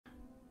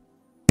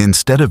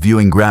instead of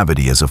viewing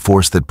gravity as a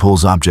force that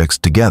pulls objects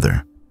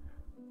together,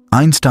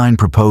 Einstein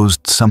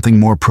proposed something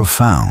more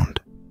profound.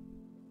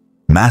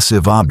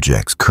 Massive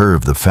objects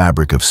curve the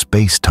fabric of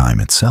space-time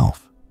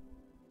itself.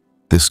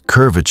 This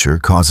curvature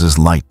causes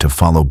light to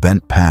follow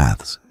bent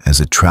paths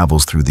as it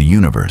travels through the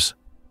universe,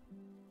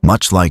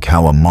 much like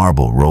how a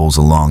marble rolls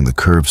along the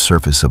curved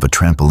surface of a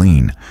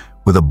trampoline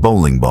with a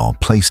bowling ball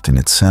placed in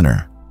its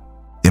center.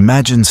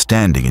 Imagine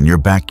standing in your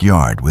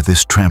backyard with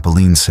this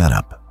trampoline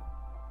setup.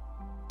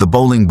 The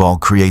bowling ball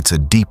creates a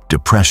deep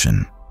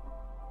depression.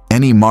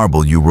 Any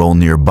marble you roll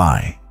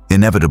nearby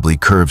inevitably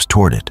curves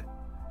toward it.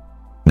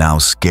 Now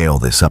scale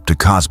this up to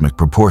cosmic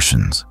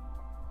proportions.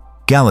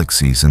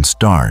 Galaxies and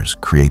stars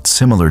create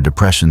similar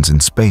depressions in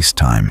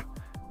space-time,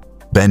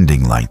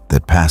 bending light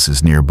that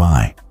passes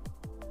nearby.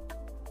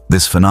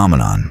 This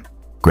phenomenon,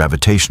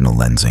 gravitational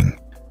lensing,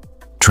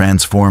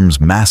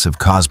 transforms massive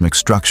cosmic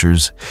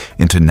structures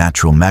into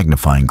natural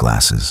magnifying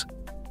glasses,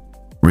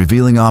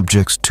 revealing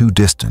objects too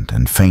distant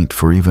and faint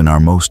for even our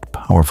most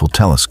powerful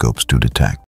telescopes to detect.